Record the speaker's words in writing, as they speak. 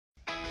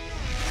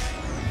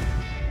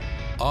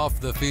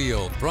Off the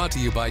Field, brought to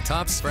you by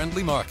Tops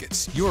Friendly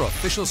Markets, your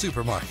official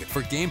supermarket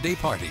for game day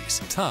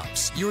parties.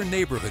 Tops, your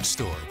neighborhood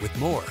store with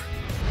more.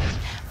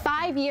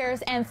 5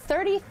 years and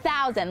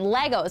 30,000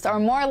 Legos or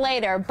more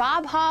later,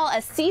 Bob Hall,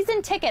 a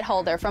season ticket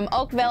holder from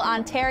Oakville,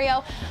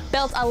 Ontario,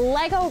 built a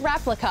Lego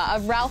replica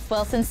of Ralph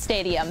Wilson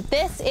Stadium.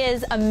 This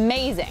is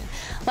amazing.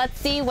 Let's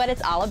see what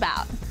it's all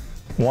about.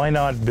 Why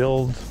not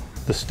build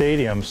the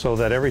stadium so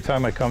that every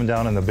time I come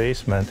down in the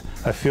basement,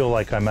 I feel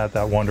like I'm at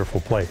that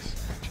wonderful place?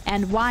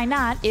 And why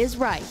not is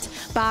right.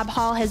 Bob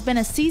Hall has been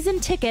a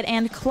season ticket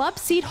and club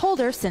seat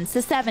holder since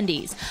the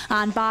 70s.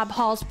 On Bob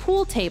Hall's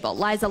pool table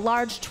lies a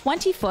large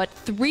 20-foot,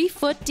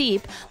 3-foot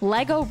deep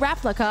Lego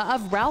replica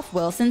of Ralph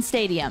Wilson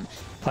Stadium.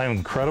 I'm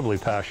incredibly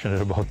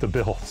passionate about the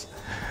Bills.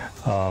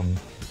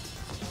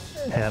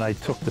 And I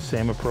took the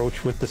same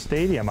approach with the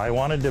stadium. I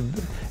wanted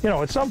to,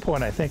 at some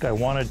point I think I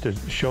wanted to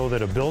show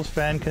that a Bills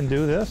fan can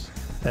do this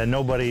and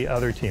nobody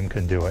other team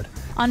can do it.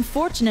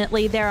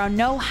 Unfortunately, there are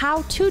no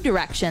how-to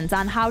directions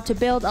on how to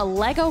build a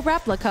Lego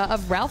replica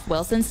of Ralph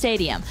Wilson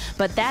Stadium,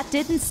 but that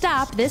didn't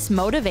stop this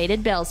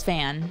motivated Bills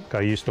fan.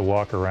 I used to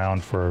walk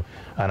around for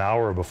an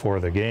hour before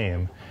the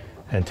game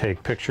and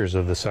take pictures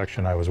of the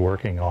section I was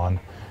working on,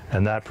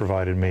 and that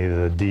provided me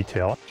the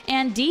detail.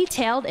 And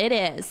detailed it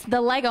is.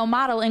 The Lego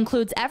model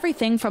includes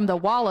everything from the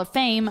Wall of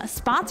Fame,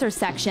 sponsor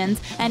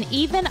sections, and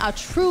even a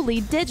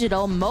truly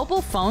digital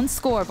mobile phone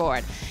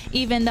scoreboard.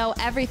 Even though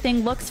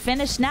everything looks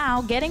finished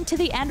now, getting to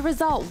the end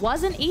result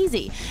wasn't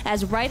easy,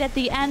 as right at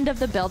the end of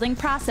the building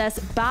process,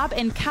 Bob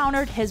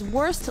encountered his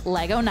worst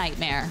Lego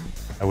nightmare.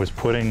 I was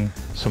putting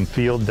some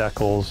field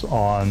decals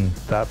on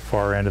that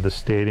far end of the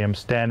stadium,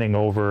 standing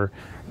over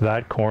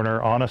that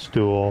corner on a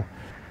stool,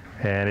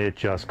 and it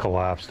just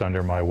collapsed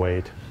under my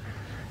weight.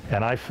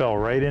 And I fell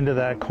right into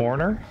that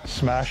corner,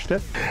 smashed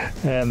it,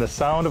 and the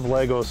sound of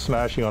Legos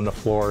smashing on the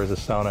floor is a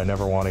sound I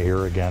never want to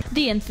hear again.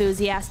 The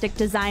enthusiastic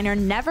designer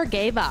never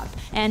gave up,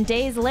 and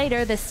days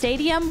later the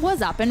stadium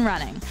was up and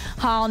running.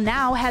 Hall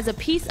now has a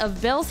piece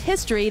of Bills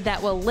history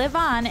that will live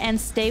on and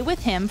stay with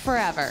him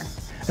forever.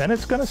 And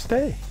it's going to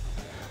stay.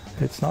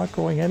 It's not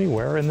going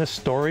anywhere, and this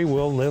story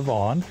will live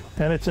on.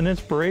 And it's an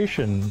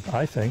inspiration,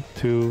 I think,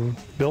 to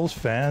Bills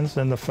fans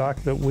and the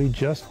fact that we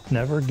just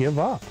never give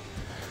up.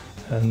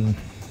 And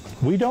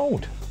we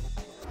don't.